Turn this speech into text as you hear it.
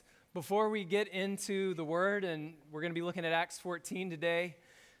Before we get into the Word, and we're going to be looking at Acts 14 today,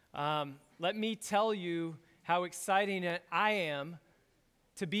 let me tell you how exciting I am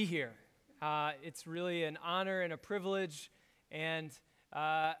to be here. It's really an honor and a privilege, and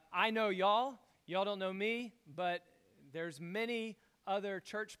I know y'all don't know me, but there's many other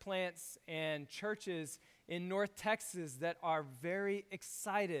church plants and churches in North Texas that are very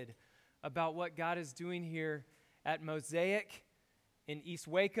excited about what God is doing here at Mosaic, in East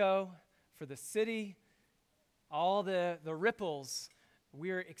Waco, for the city, all the ripples.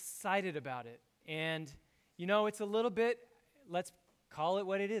 We're excited about it. And, you know, it's a little bit, let's call it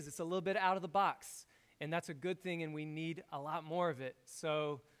what it is. It's a little bit out of the box. And that's a good thing, and we need a lot more of it.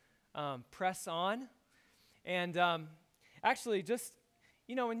 So press on. And actually, just,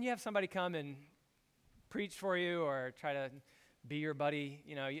 you know, when you have somebody come and preach for you or try to be your buddy,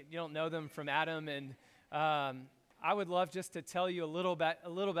 you know, you don't know them from Adam, and I would love just to tell you a little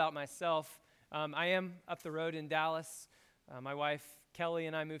about myself. I am up the road in Dallas. My wife, Kelly,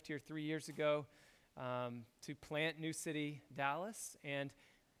 and I moved here 3 years ago to plant New City, Dallas. And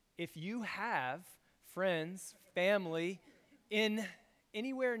if you have friends, family in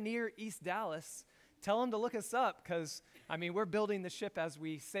anywhere near East Dallas, tell them to look us up because, I mean, we're building the ship as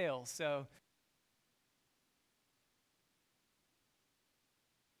we sail. So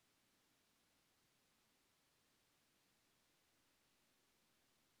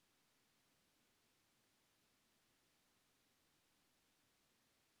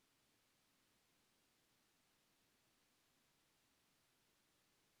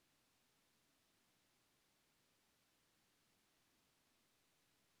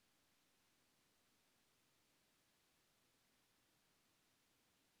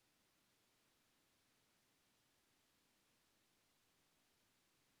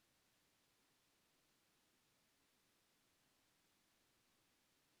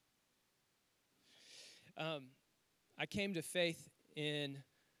I came to faith in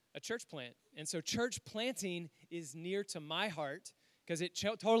a church plant. And so church planting is near to my heart because it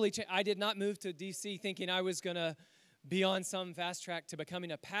totally changed. I did not move to D.C. thinking I was going to be on some fast track to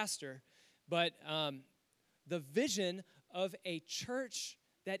becoming a pastor. But the vision of a church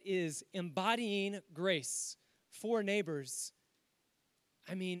that is embodying grace for neighbors,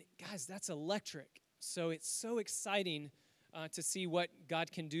 I mean, guys, that's electric. So it's so exciting to see what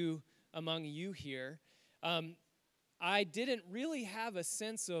God can do among you here. I didn't really have a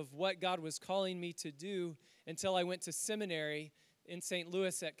sense of what God was calling me to do until I went to seminary in St.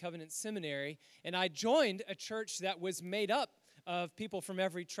 Louis at Covenant Seminary, and I joined a church that was made up of people from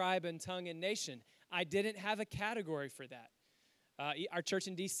every tribe and tongue and nation. I didn't have a category for that. Our church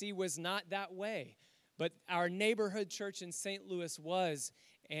in D.C. was not that way, but our neighborhood church in St. Louis was,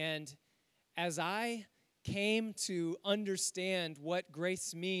 and as I came to understand what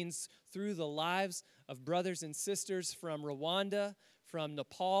grace means through the lives of brothers and sisters from Rwanda, from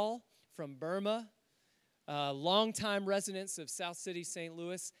Nepal, from Burma, longtime residents of South City, St.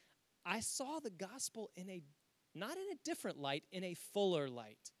 Louis, I saw the gospel not in a different light, in a fuller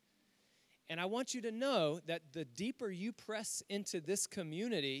light. And I want you to know that the deeper you press into this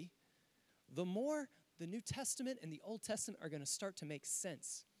community, the more the New Testament and the Old Testament are going to start to make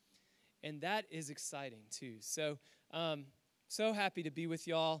sense. And that is exciting, too. So, so happy to be with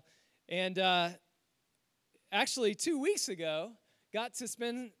y'all. And actually, 2 weeks ago, got to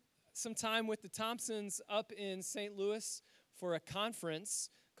spend some time with the Thompsons up in St. Louis for a conference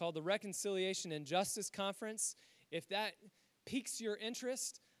called the Reconciliation and Justice Conference. If that piques your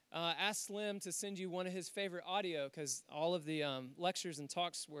interest, ask Slim to send you one of his favorite audio because all of the lectures and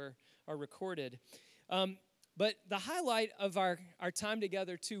talks are recorded. But the highlight of our time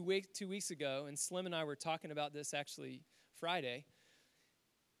together 2 weeks ago, and Slim and I were talking about this actually Friday,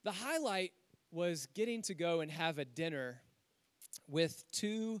 the highlight was getting to go and have a dinner with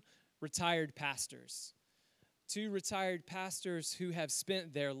two retired pastors. Two retired pastors who have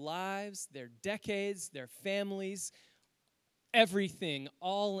spent their lives, their decades, their families, everything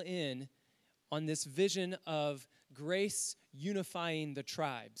all in on this vision of grace unifying the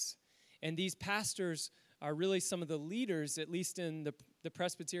tribes. And these pastors are really some of the leaders, at least in the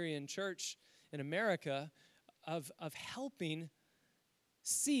Presbyterian Church in America, of helping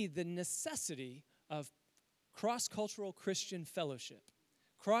see the necessity of cross-cultural Christian fellowship.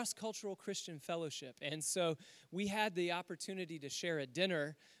 Cross-cultural Christian fellowship. And so we had the opportunity to share a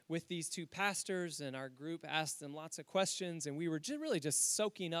dinner with these two pastors, and our group asked them lots of questions, and we were really just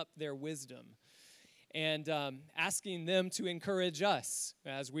soaking up their wisdom and asking them to encourage us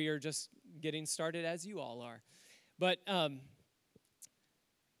as we are just getting started as you all are. But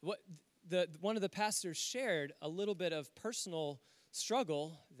one of the pastors shared a little bit of personal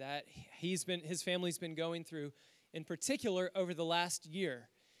struggle that his family's been going through, in particular over the last year.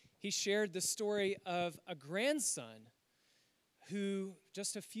 He shared the story of a grandson who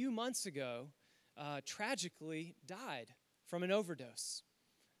just a few months ago tragically died from an overdose.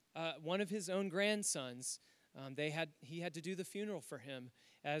 One of his own grandsons, he had to do the funeral for him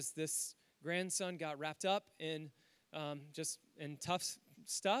as this grandson got wrapped up in just in tough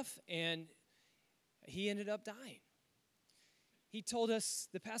stuff, and he ended up dying.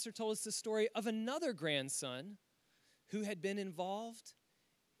 The pastor told us the story of another grandson who had been involved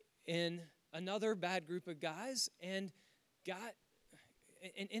in another bad group of guys and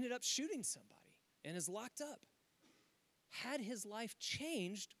ended up shooting somebody and is locked up. Had his life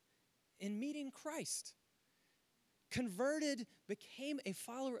changed in meeting Christ. Converted, became a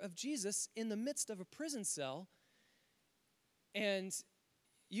follower of Jesus in the midst of a prison cell. And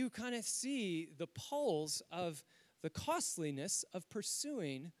you kind of see the poles of the costliness of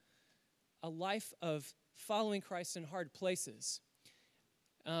pursuing a life of following Christ in hard places.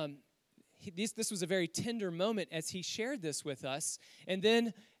 This was a very tender moment as he shared this with us. And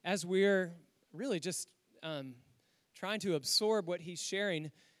then as we're really just trying to absorb what he's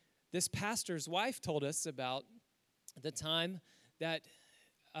sharing, this pastor's wife told us about the time that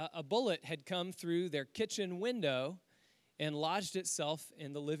a bullet had come through their kitchen window and lodged itself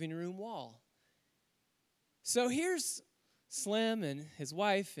in the living room wall. So here's Slim and his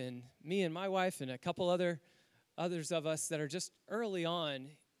wife and me and my wife and a couple others of us that are just early on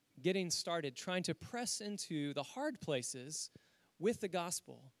getting started, trying to press into the hard places with the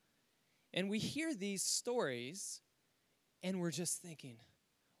gospel. And we hear these stories, and we're just thinking,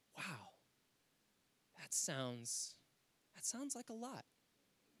 wow, that sounds like a lot.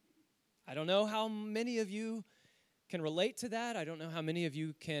 I don't know how many of you can relate to that. I don't know how many of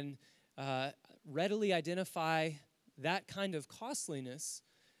you can readily identify that kind of costliness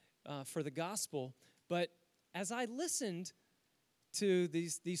for the gospel. But as I listened to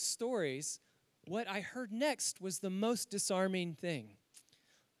these stories, what I heard next was the most disarming thing.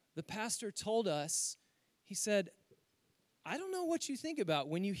 The pastor told us, he said, I don't know what you think about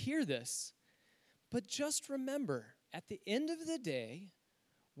when you hear this, but just remember, at the end of the day,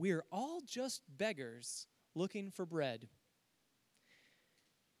 we're all just beggars looking for bread.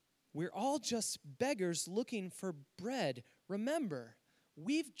 We're all just beggars looking for bread. Remember,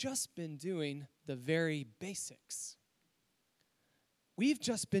 we've just been doing the very basics. We've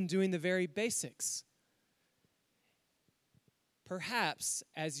just been doing the very basics. Perhaps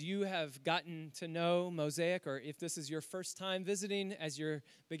as you have gotten to know Mosaic, or if this is your first time visiting, as you're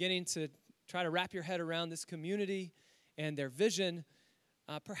beginning to try to wrap your head around this community and their vision,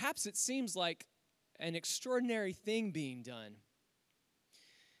 perhaps it seems like an extraordinary thing being done.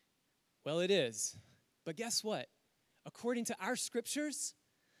 Well, it is. But guess what? According to our scriptures,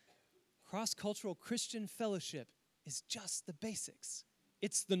 cross-cultural Christian fellowship is just the basics.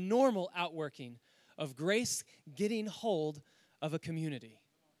 It's the normal outworking of grace getting hold of a community.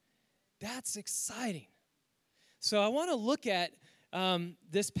 That's exciting. So I want to look at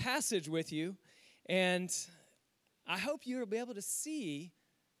this passage with you, and I hope you'll be able to see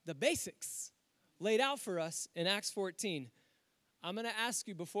the basics laid out for us in Acts 14. I'm going to ask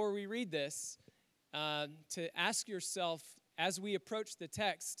you before we read this to ask yourself as we approach the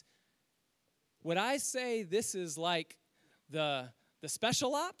text, would I say this is like the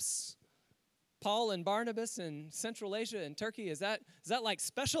special ops? Paul and Barnabas in Central Asia and Turkey, is that like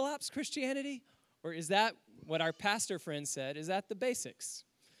special ops Christianity? Or is that what our pastor friend said? Is that the basics?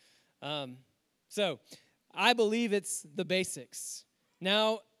 So I believe it's the basics.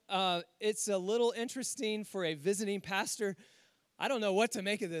 Now, it's a little interesting for a visiting pastor. I don't know what to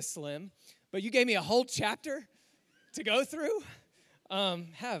make of this, Slim, but you gave me a whole chapter to go through.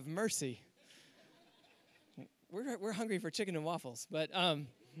 Have mercy. We're hungry for chicken and waffles, but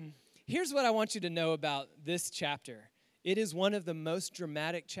here's what I want you to know about this chapter. It is one of the most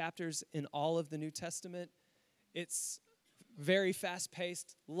dramatic chapters in all of the New Testament. It's very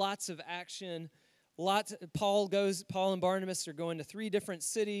fast-paced, lots of action, Paul and Barnabas are going to 3 different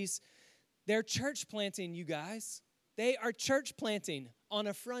cities. They're church planting, you guys. They are church planting on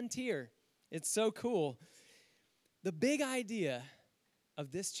a frontier. It's so cool. The big idea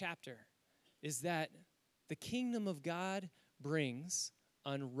of this chapter is that the kingdom of God brings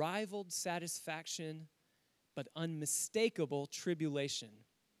unrivaled satisfaction, but unmistakable tribulation.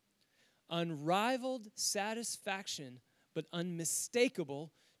 Unrivaled satisfaction, but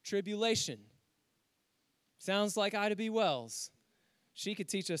unmistakable tribulation. Sounds like Ida B. Wells. She could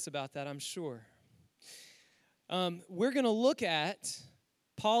teach us about that, I'm sure. We're going to look at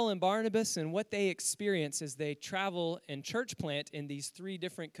Paul and Barnabas and what they experience as they travel and church plant in these 3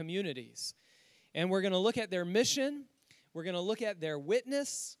 different communities. And we're going to look at their mission, we're going to look at their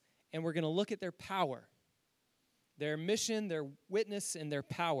witness, and we're going to look at their power. Their mission, their witness, and their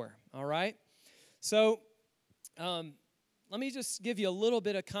power, all right? So let me just give you a little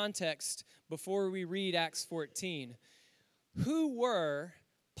bit of context before we read Acts 14. Who were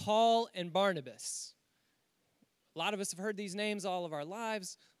Paul and Barnabas? A lot of us have heard these names all of our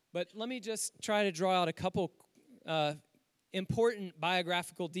lives, but let me just try to draw out a couple important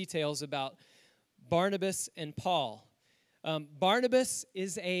biographical details about Barnabas and Paul. Barnabas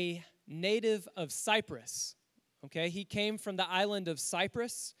is a native of Cyprus. Okay, he came from the island of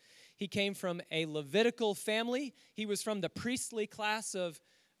Cyprus. He came from a Levitical family. He was from the priestly class of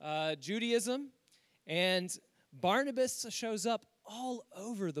Judaism. And Barnabas shows up all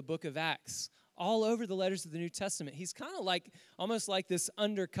over the book of Acts, all over the letters of the New Testament. He's kind of like, almost like this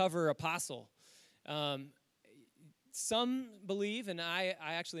undercover apostle. Some believe, and I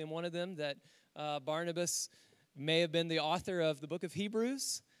actually am one of them, that Barnabas may have been the author of the book of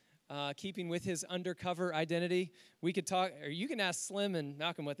Hebrews. Keeping with his undercover identity. We could talk, or you can ask Slim and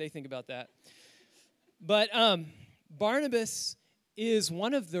Malcolm what they think about that. But Barnabas is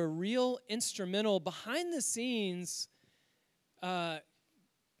one of the real instrumental, behind-the-scenes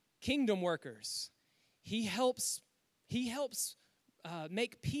kingdom workers. He helps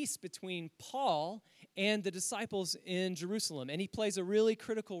make peace between Paul and the disciples in Jerusalem, and he plays a really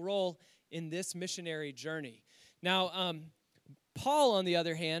critical role in this missionary journey. Now, Paul, on the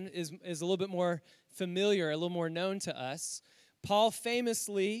other hand, is a little bit more familiar, a little more known to us. Paul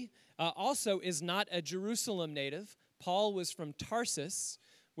famously also is not a Jerusalem native. Paul was from Tarsus,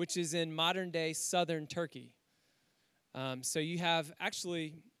 which is in modern-day southern Turkey. So you have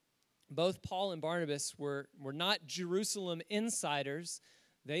actually both Paul and Barnabas were not Jerusalem insiders.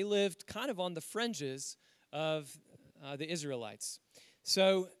 They lived kind of on the fringes of the Israelites.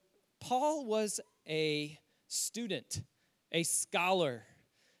 So Paul was a student, a scholar,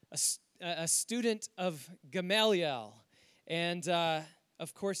 a student of Gamaliel. And,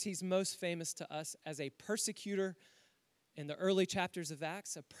 of course, he's most famous to us as a persecutor in the early chapters of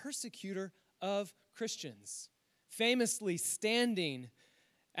Acts, a persecutor of Christians, famously standing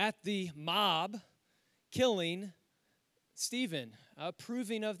at the mob, killing Stephen,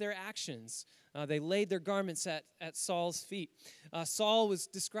 approving of their actions. They laid their garments at Saul's feet. Saul was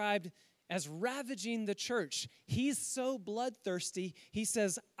described as ravaging the church. He's so bloodthirsty, he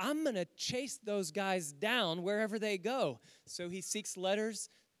says, I'm going to chase those guys down wherever they go. So he seeks letters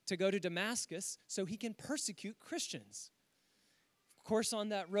to go to Damascus so he can persecute Christians. Of course, on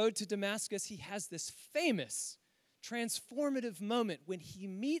that road to Damascus, he has this famous, transformative moment when he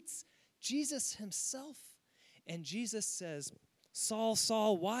meets Jesus himself. And Jesus says, Saul,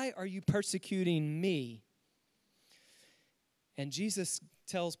 Saul, why are you persecuting me? And Jesus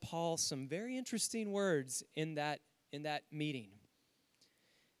tells Paul some very interesting words in that meeting.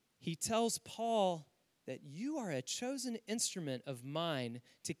 He tells Paul that you are a chosen instrument of mine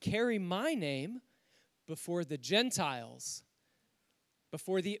to carry my name before the Gentiles,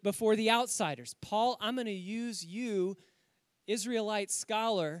 before the outsiders. Paul, I'm going to use you, Israelite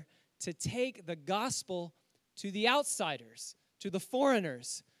scholar, to take the gospel to the outsiders, to the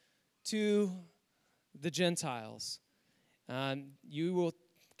foreigners, to the Gentiles. You will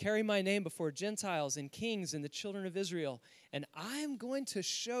carry my name before Gentiles and kings and the children of Israel, and I am going to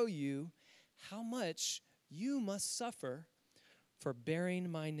show you how much you must suffer for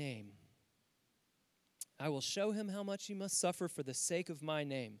bearing my name. I will show him how much he must suffer for the sake of my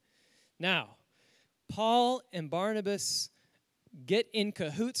name. Now, Paul and Barnabas get in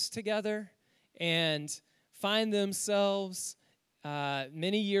cahoots together and find themselves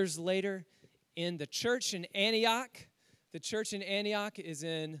many years later in the church in Antioch. The church in Antioch is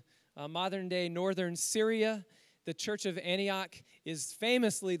in modern-day northern Syria. The church of Antioch is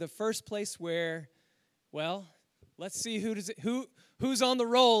famously the first place where, well, let's see who's on the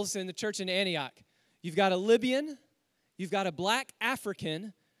rolls in the church in Antioch. You've got a Libyan, you've got a black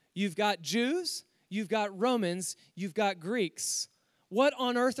African, you've got Jews, you've got Romans, you've got Greeks. What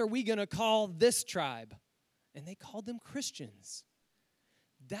on earth are we going to call this tribe? And they called them Christians.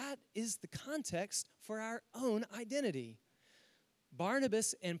 That is the context for our own identity.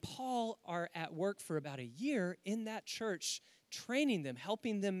 Barnabas and Paul are at work for about a year in that church, training them,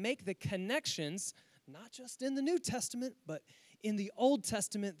 helping them make the connections, not just in the New Testament, but in the Old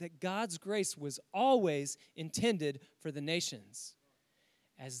Testament, that God's grace was always intended for the nations.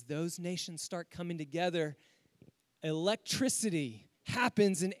 As those nations start coming together, electricity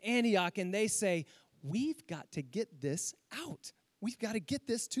happens in Antioch, and they say, we've got to get this out. We've got to get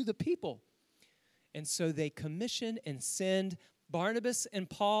this to the people. And so they commission and send Barnabas and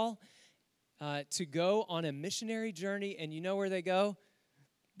Paul to go on a missionary journey. And you know where they go?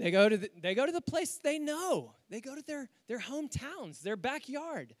 They go to the place they know. They go to their hometowns, their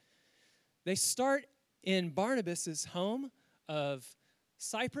backyard. They start in Barnabas's home of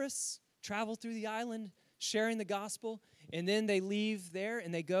Cyprus, travel through the island, sharing the gospel, and then they leave there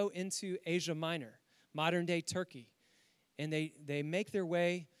and they go into Asia Minor, modern-day Turkey. And they make their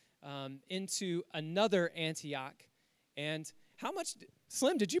way into another Antioch. And how much,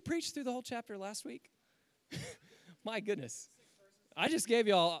 Slim, did you preach through the whole chapter last week? My goodness. I just gave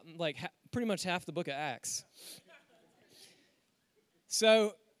you all like pretty much half the book of Acts.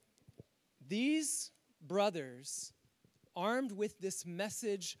 So these brothers, armed with this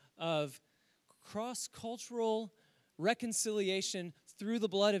message of cross-cultural reconciliation through the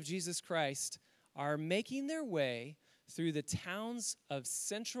blood of Jesus Christ, are making their way through the towns of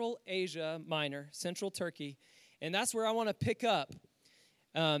Central Asia Minor, Central Turkey. And that's where I want to pick up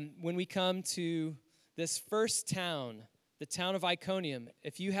when we come to this first town, the town of Iconium.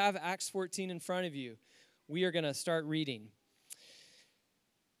 If you have Acts 14 in front of you, we are going to start reading.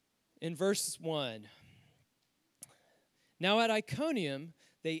 In verse 1, now at Iconium,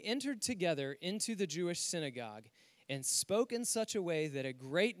 they entered together into the Jewish synagogue and spoke in such a way that a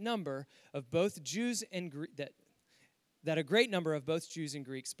great number of both Jews and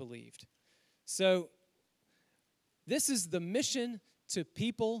Greeks believed. So this is the mission to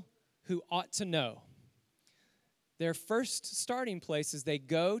people who ought to know. Their first starting place is they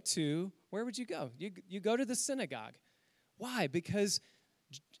go to, where would you go? You go to the synagogue. Why? Because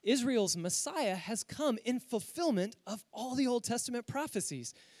Israel's Messiah has come in fulfillment of all the Old Testament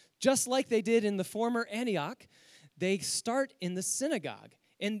prophecies. Just like they did in the former Antioch, they start in the synagogue.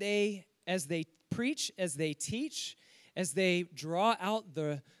 And as they preach, as they teach, as they draw out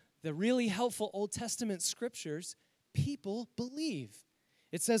the really helpful Old Testament scriptures, people believe.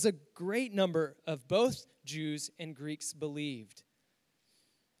 It says a great number of both Jews and Greeks believed.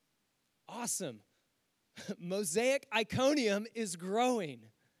 Awesome. Mosaic Iconium is growing.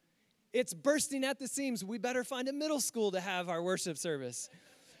 It's bursting at the seams. We better find a middle school to have our worship service.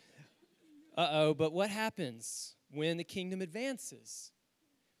 But what happens when the kingdom advances?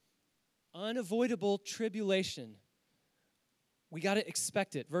 Unavoidable tribulation. We got to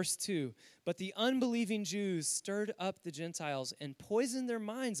expect it. Verse 2, but the unbelieving Jews stirred up the Gentiles and poisoned their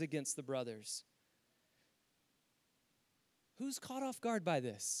minds against the brothers. Who's caught off guard by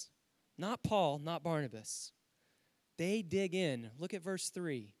this? Not Paul, not Barnabas. They dig in. Look at verse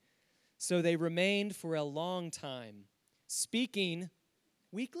 3. So they remained for a long time, speaking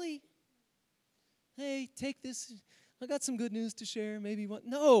weekly. Hey, take this. I got some good news to share. Maybe one.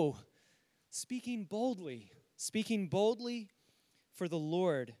 No. Speaking boldly for the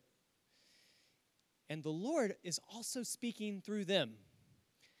Lord. And the Lord is also speaking through them.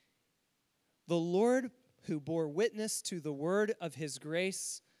 The Lord who bore witness to the word of his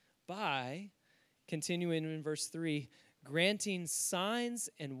grace by, continuing in verse 3, granting signs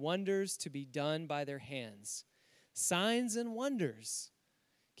and wonders to be done by their hands. Signs and wonders.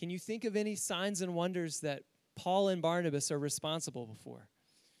 Can you think of any signs and wonders that Paul and Barnabas are responsible for?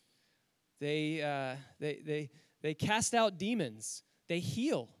 They cast out demons. They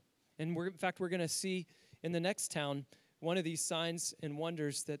heal. And in fact, we're going to see in the next town one of these signs and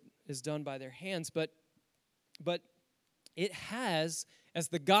wonders that is done by their hands. But it has, as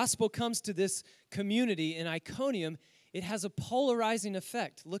the gospel comes to this community in Iconium, it has a polarizing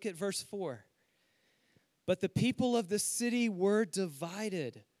effect. Look at verse 4. But the people of the city were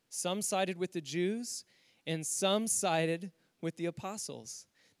divided. Some sided with the Jews, and some sided with the apostles.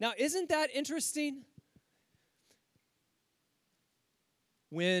 Now, isn't that interesting?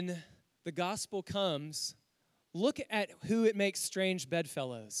 When the gospel comes, look at who it makes strange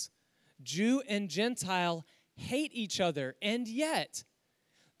bedfellows. Jew and Gentile hate each other, and yet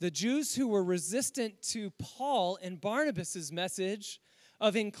the Jews who were resistant to Paul and Barnabas' message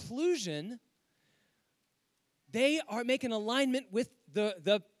of inclusion, they are making alignment with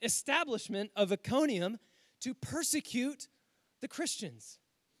the establishment of Iconium to persecute the Christians.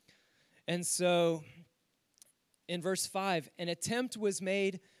 And so in verse 5, an attempt was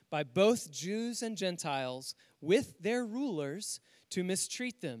made by both Jews and Gentiles with their rulers to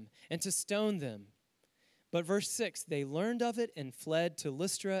mistreat them and to stone them. But verse 6, they learned of it and fled to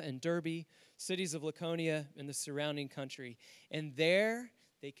Lystra and Derbe, cities of Lycaonia and the surrounding country. And there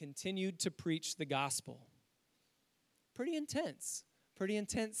they continued to preach the gospel. Pretty intense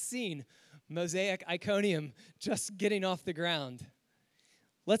scene. Mosaic Iconium just getting off the ground.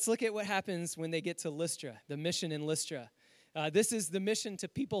 Let's look at what happens when they get to Lystra, the mission in Lystra. This is the mission to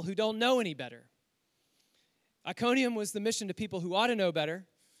people who don't know any better. Iconium was the mission to people who ought to know better.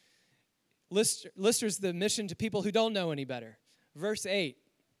 Lystra's the mission to people who don't know any better. Verse 8.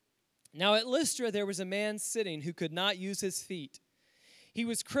 Now at Lystra there was a man sitting who could not use his feet. He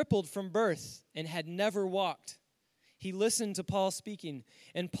was crippled from birth and had never walked. He listened to Paul speaking,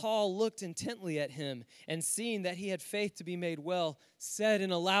 and Paul looked intently at him, and seeing that he had faith to be made well, said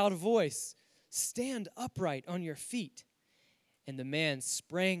in a loud voice, "Stand upright on your feet." And the man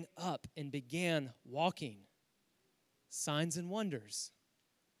sprang up and began walking. Signs and wonders.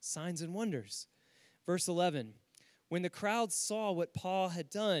 Signs and wonders. Verse 11. When the crowd saw what Paul had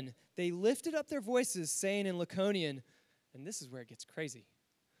done, they lifted up their voices, saying in Lycaonian, and this is where it gets crazy,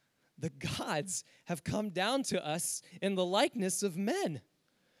 "The gods have come down to us in the likeness of men."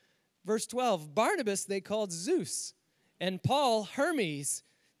 Verse 12, Barnabas they called Zeus, and Paul Hermes.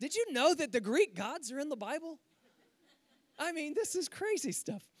 Did you know that the Greek gods are in the Bible? I mean, this is crazy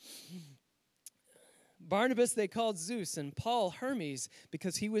stuff. Barnabas they called Zeus, and Paul Hermes,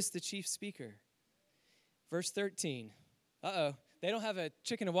 because he was the chief speaker. Verse 13. They don't have a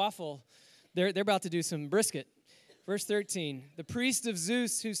chicken and waffle. They're about to do some brisket. Verse 13, the priest of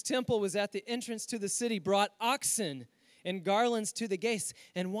Zeus, whose temple was at the entrance to the city, brought oxen and garlands to the gates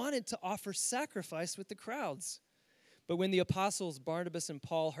and wanted to offer sacrifice with the crowds. But when the apostles Barnabas and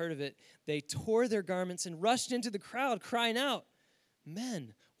Paul heard of it, they tore their garments and rushed into the crowd, crying out,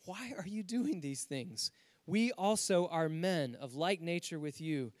 "Men, why are you doing these things? We also are men of like nature with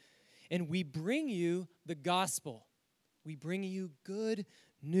you, and we bring you the gospel. We bring you good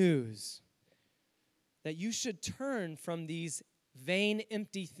news, that you should turn from these vain,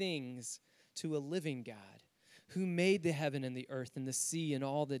 empty things to a living God, who made the heaven and the earth and the sea and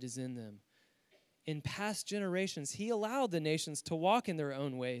all that is in them. In past generations, he allowed the nations to walk in their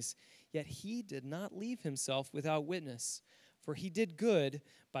own ways, yet he did not leave himself without witness, for he did good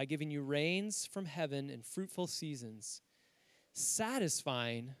by giving you rains from heaven and fruitful seasons,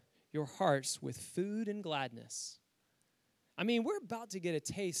 satisfying your hearts with food and gladness." I mean, we're about to get a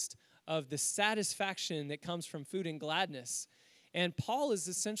taste of the satisfaction that comes from food and gladness. And Paul is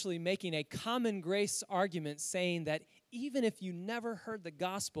essentially making a common grace argument, saying that even if you never heard the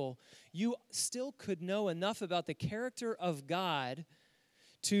gospel, you still could know enough about the character of God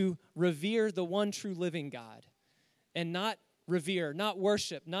to revere the one true living God, and not revere, not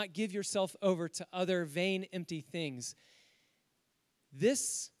worship, not give yourself over to other vain, empty things.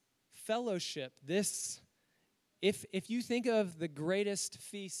 This fellowship, if you think of the greatest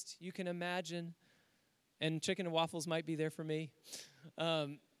feast you can imagine, and chicken and waffles might be there for me,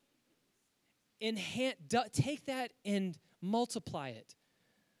 take that and multiply it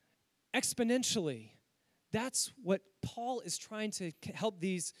exponentially. That's what Paul is trying to help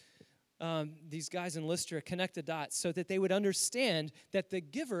these guys in Lystra connect the dots, so that they would understand that the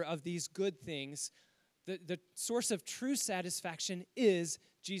giver of these good things, the source of true satisfaction, is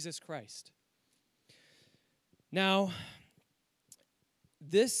Jesus Christ. Now,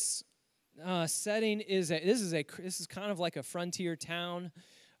 this setting is kind of like a frontier town.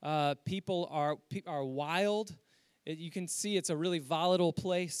 People are wild. You can see it's a really volatile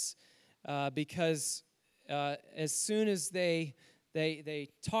place because as soon as they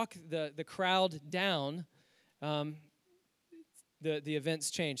talk the crowd down, the events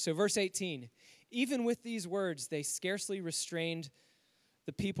change. So verse 18, even with these words, they scarcely restrained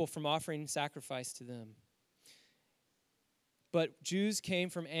the people from offering sacrifice to them. But Jews came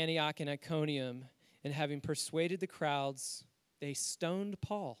from Antioch and Iconium, and having persuaded the crowds, they stoned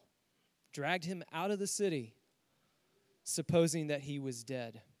Paul, dragged him out of the city, supposing that he was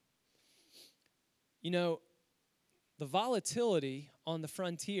dead. You know, the volatility on the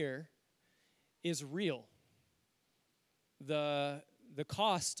frontier is real. The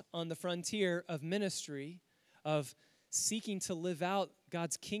cost on the frontier of ministry, of seeking to live out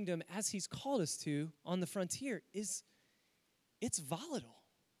God's kingdom as he's called us to on the frontier, it's volatile.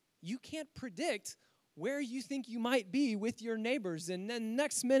 You can't predict where you think you might be with your neighbors, and then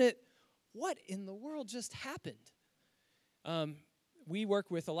next minute, what in the world just happened? We work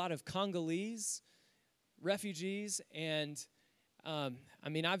with a lot of Congolese refugees, and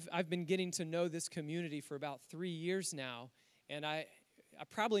I've been getting to know this community for about 3 years now, and I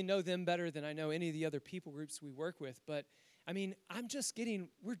probably know them better than I know any of the other people groups we work with, but we're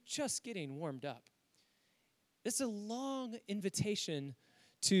just getting warmed up. It's a long invitation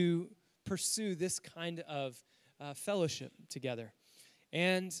to pursue this kind of fellowship together.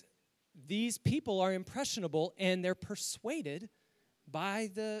 And these people are impressionable, and they're persuaded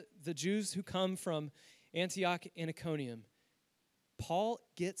by the Jews who come from Antioch and Iconium. Paul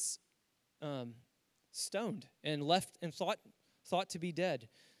gets stoned and left and thought to be dead.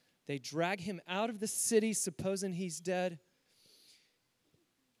 They drag him out of the city, supposing he's dead.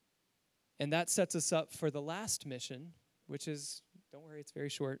 And that sets us up for the last mission, which is, don't worry, it's very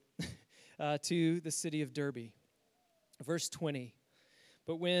short, to the city of Derbe. Verse 20.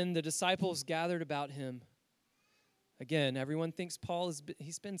 But when the disciples gathered about him, again, everyone thinks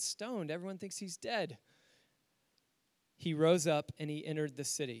he's been stoned. Everyone thinks he's dead. He rose up and he entered the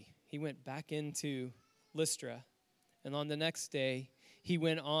city. He went back into Lystra. And on the next day, he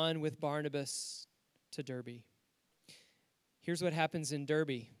went on with Barnabas to Derbe. Here's what happens in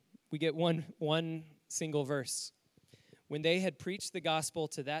Derbe. We get one single verse. When they had preached the gospel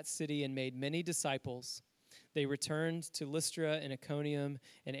to that city and made many disciples, they returned to Lystra and Iconium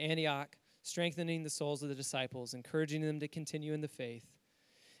and Antioch, strengthening the souls of the disciples, encouraging them to continue in the faith,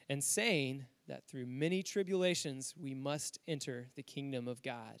 and saying that through many tribulations we must enter the kingdom of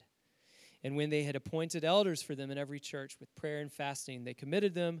God. And when they had appointed elders for them in every church with prayer and fasting, they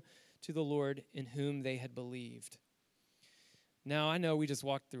committed them to the Lord in whom they had believed. Now, I know we just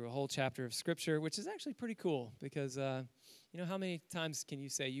walked through a whole chapter of Scripture, which is actually pretty cool because, how many times can you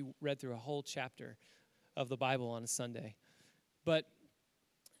say you read through a whole chapter of the Bible on a Sunday? But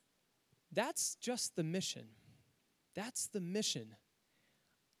that's just the mission. That's the mission.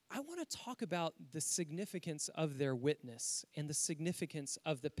 I want to talk about the significance of their witness and the significance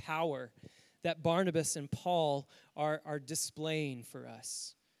of the power that Barnabas and Paul are displaying for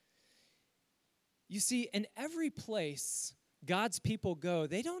us. You see, in every place God's people go,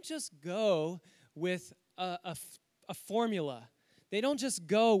 they don't just go with a formula. They don't just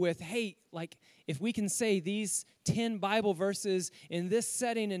go with, hey, like, if we can say these 10 Bible verses in this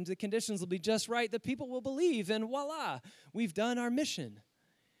setting and the conditions will be just right, the people will believe, and voila, we've done our mission.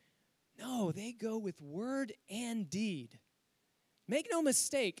 No, they go with word and deed. Make no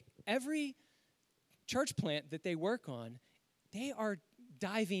mistake, every church plant that they work on, they are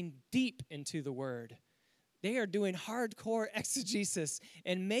diving deep into the word. They are doing hardcore exegesis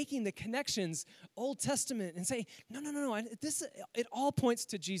and making the connections Old Testament and say, no, it all points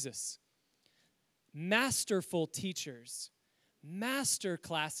to Jesus. Masterful teachers, master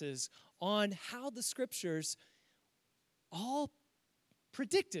classes on how the scriptures all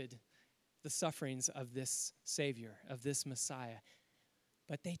predicted the sufferings of this Savior, of this Messiah.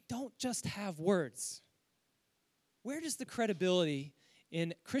 But they don't just have words. Where does the credibility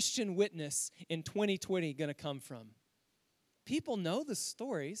in Christian witness in 2020 going to come from? People know the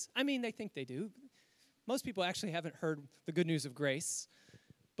stories. I mean, they think they do. Most people actually haven't heard the good news of grace.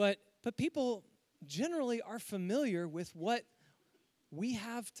 But people generally are familiar with what we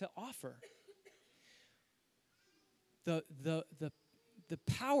have to offer. The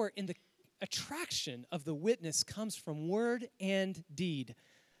power in the attraction of the witness comes from word and deed.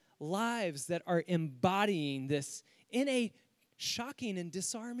 Lives that are embodying this in a shocking and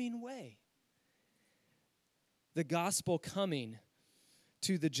disarming way. The gospel coming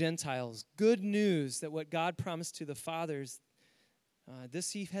to the Gentiles. Good news that what God promised to the fathers,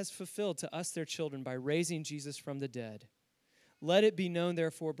 this he has fulfilled to us, their children, by raising Jesus from the dead. Let it be known,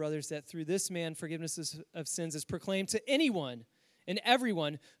 therefore, brothers, that through this man forgiveness of sins is proclaimed to anyone and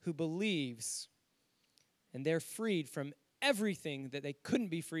everyone who believes. And they're freed from everything that they couldn't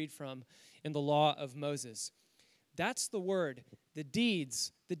be freed from in the law of Moses. That's the word. The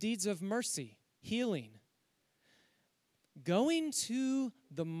deeds of mercy, healing. Going to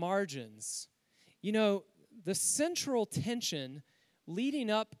the margins. You know, the central tension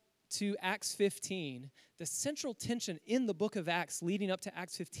leading up to Acts 15, the central tension in the book of Acts leading up to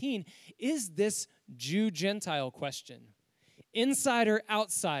Acts 15 is this Jew-Gentile question. Insider,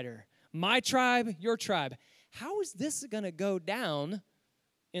 outsider. My tribe, your tribe. How is this going to go down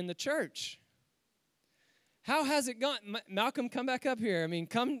in the church? How has it gone? Malcolm, come back up here.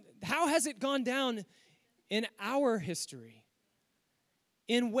 How has it gone down in our history?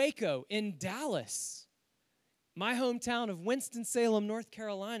 In Waco, in Dallas, my hometown of Winston-Salem, North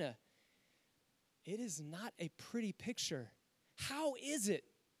Carolina. It is not a pretty picture. How is it?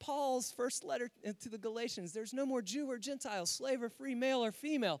 Paul's first letter to the Galatians, there's no more Jew or Gentile, slave or free, male or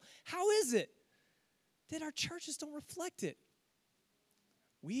female. How is it that our churches don't reflect it?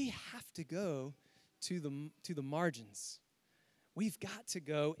 We have to go to the margins. We've got to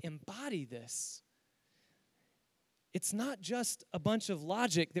go embody this. It's not just a bunch of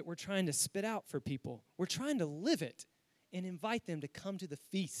logic that we're trying to spit out for people. We're trying to live it and invite them to come to the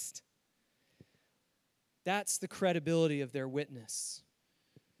feast. That's the credibility of their witness.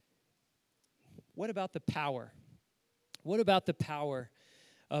 What about the power? What about the power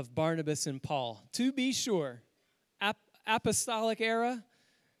of Barnabas and Paul? To be sure, apostolic era,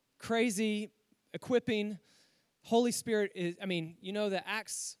 crazy equipping. Holy Spirit is, the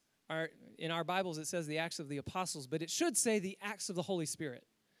Acts are, in our Bibles it says the Acts of the Apostles, but it should say the Acts of the Holy Spirit.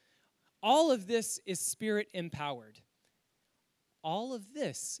 All of this is Spirit empowered. All of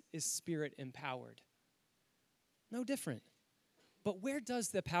this is Spirit empowered. No different. But where does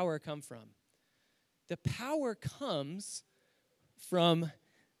the power come from? The power comes from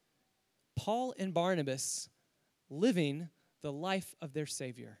Paul and Barnabas living the life of their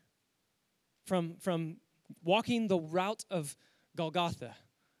Savior. From walking the route of Golgotha,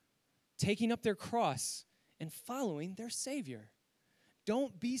 taking up their cross, and following their Savior.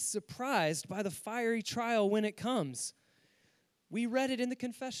 Don't be surprised by the fiery trial when it comes. We read it in the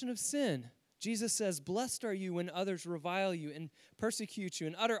Confession of Sin. Jesus says, "Blessed are you when others revile you and persecute you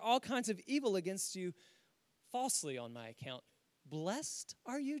and utter all kinds of evil against you falsely on my account." Blessed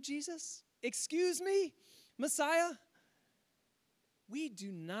are you, Jesus? Excuse me, Messiah? We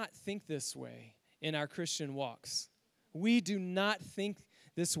do not think this way in our Christian walks. We do not think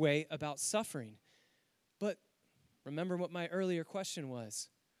this way about suffering. But remember what my earlier question was.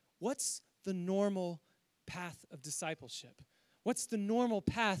 What's the normal path of discipleship? What's the normal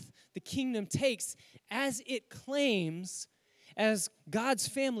path the kingdom takes as it claims, as God's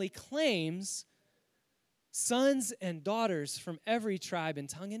family claims, sons and daughters from every tribe and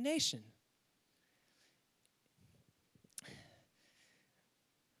tongue and nation?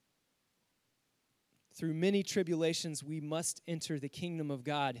 Through many tribulations, we must enter the kingdom of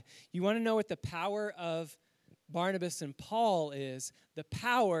God. You want to know what the power of Barnabas and Paul is? The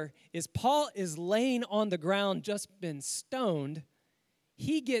power is Paul is laying on the ground, just been stoned.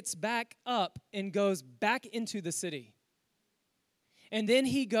 He gets back up and goes back into the city. And then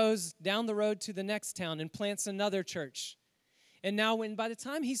he goes down the road to the next town and plants another church. And now by the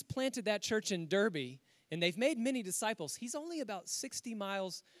time he's planted that church in Derbe, and they've made many disciples, he's only about 60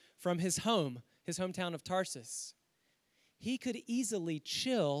 miles from his hometown of Tarsus. He could easily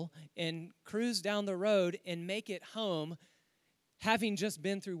chill and cruise down the road and make it home, having just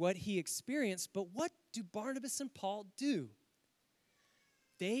been through what he experienced. But what do Barnabas and Paul do?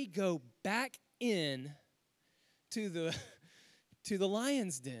 They go back in to the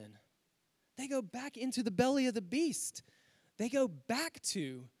lion's den. They go back into the belly of the beast. They go back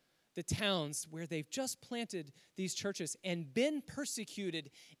to the towns where they've just planted these churches and been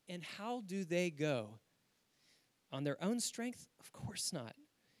persecuted. And how do they go? On their own strength? Of course not.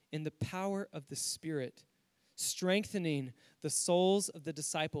 In the power of the Spirit, strengthening the souls of the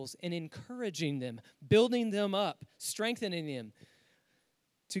disciples and encouraging them, building them up, strengthening them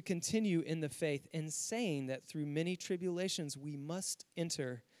to continue in the faith, and saying that through many tribulations we must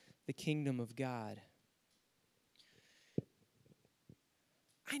enter the kingdom of God.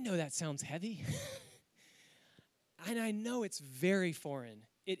 I know that sounds heavy. And I know it's very foreign.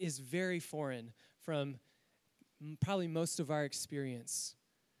 It is very foreign from probably most of our experience.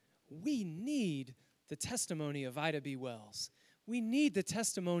 We need the testimony of Ida B. Wells. We need the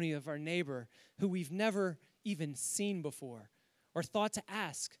testimony of our neighbor who we've never even seen before or thought to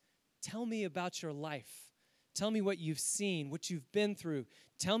ask, tell me about your life. Tell me what you've seen, what you've been through.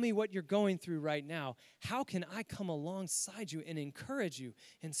 Tell me what you're going through right now. How can I come alongside you and encourage you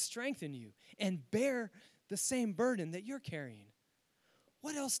and strengthen you and bear the same burden that you're carrying?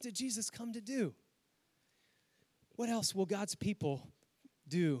 What else did Jesus come to do? What else will God's people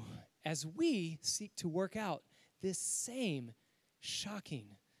do as we seek to work out this same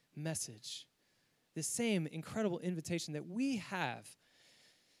shocking message, this same incredible invitation that we have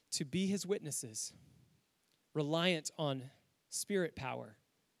to be his witnesses, reliant on Spirit power,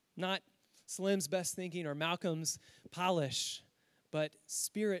 not Slim's best thinking or Malcolm's polish, but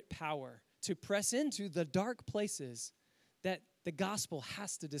Spirit power to press into the dark places that the gospel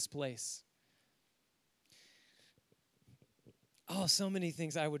has to displace. Oh, so many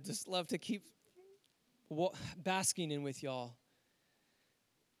things I would just love to keep basking in with y'all.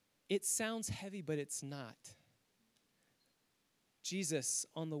 It sounds heavy, but it's not. Jesus,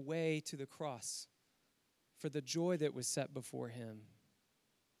 on the way to the cross, for the joy that was set before him,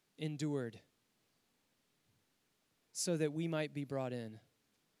 endured so that we might be brought in.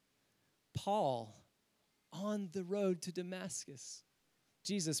 Paul, on the road to Damascus,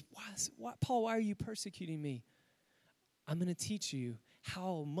 Jesus, Paul, why are you persecuting me? I'm going to teach you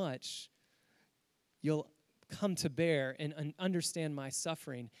how much you'll come to bear and understand my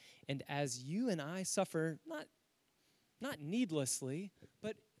suffering. And as you and I suffer, not needlessly,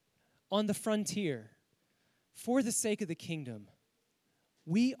 but on the frontier, for the sake of the kingdom,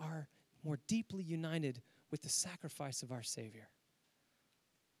 we are more deeply united with the sacrifice of our Savior.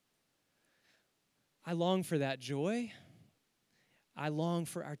 I long for that joy. I long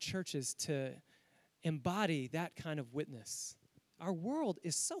for our churches to embody that kind of witness. Our world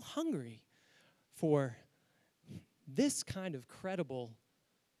is so hungry for this kind of credible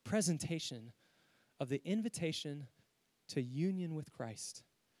presentation of the invitation to union with Christ.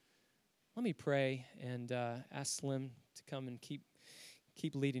 Let me pray and ask Slim to come and keep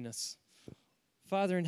leading us. Father in